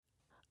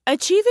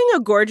Achieving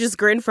a gorgeous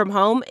grin from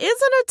home isn't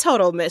a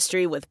total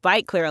mystery with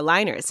Byte Clear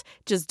aligners.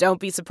 Just don't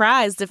be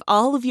surprised if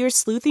all of your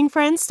sleuthing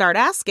friends start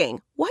asking,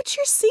 "What's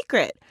your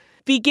secret?"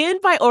 Begin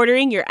by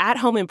ordering your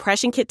at-home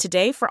impression kit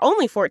today for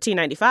only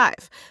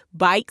 $14.95.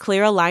 Byte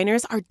Clear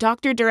aligners are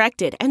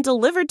doctor-directed and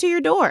delivered to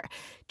your door.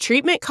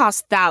 Treatment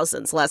costs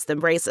thousands less than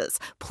braces.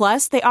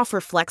 Plus, they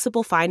offer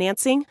flexible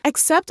financing,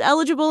 accept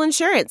eligible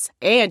insurance,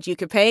 and you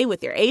can pay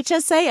with your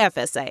HSA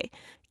FSA.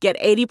 Get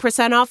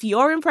 80% off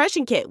your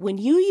impression kit when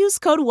you use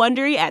code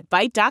WONDERY at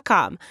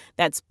Byte.com.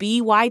 That's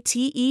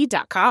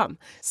BYTE.com.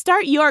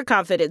 Start your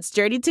confidence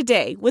journey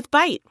today with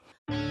Byte.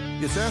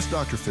 It's Ask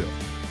Dr. Phil.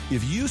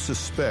 If you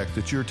suspect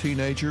that your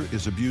teenager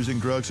is abusing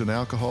drugs and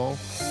alcohol,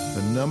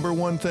 the number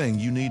one thing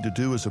you need to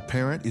do as a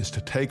parent is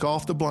to take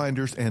off the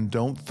blinders and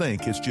don't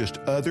think it's just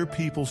other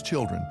people's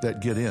children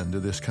that get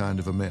into this kind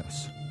of a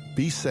mess.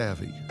 Be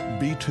savvy,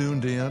 be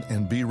tuned in,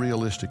 and be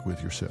realistic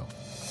with yourself.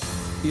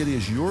 It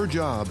is your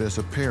job as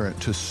a parent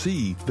to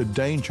see the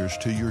dangers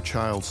to your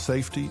child's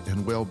safety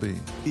and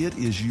well-being. It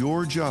is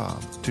your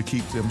job to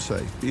keep them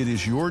safe. It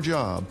is your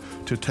job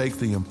to take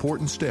the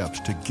important steps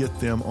to get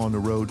them on the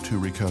road to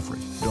recovery.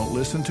 Don't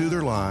listen to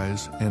their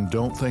lies, and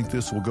don't think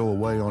this will go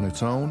away on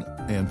its own,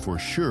 and for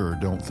sure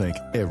don't think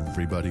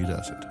everybody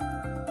does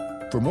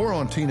it. For more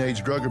on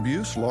teenage drug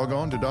abuse, log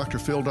on to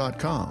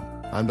drphil.com.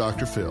 I'm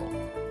Dr. Phil.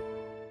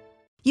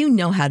 You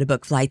know how to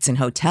book flights and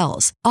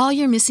hotels. All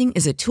you're missing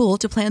is a tool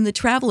to plan the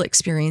travel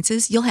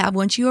experiences you'll have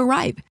once you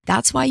arrive.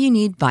 That's why you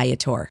need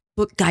Viator.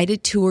 Book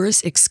guided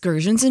tours,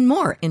 excursions, and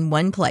more in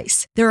one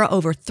place. There are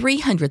over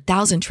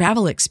 300,000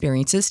 travel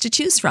experiences to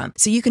choose from,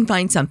 so you can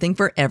find something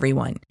for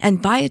everyone.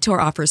 And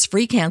Viator offers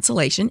free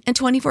cancellation and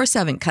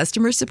 24/7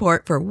 customer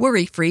support for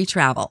worry-free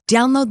travel.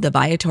 Download the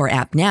Viator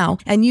app now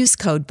and use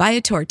code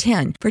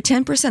Viator10 for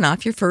 10%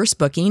 off your first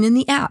booking in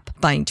the app.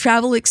 Find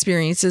travel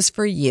experiences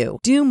for you.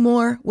 Do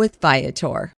more with Viator.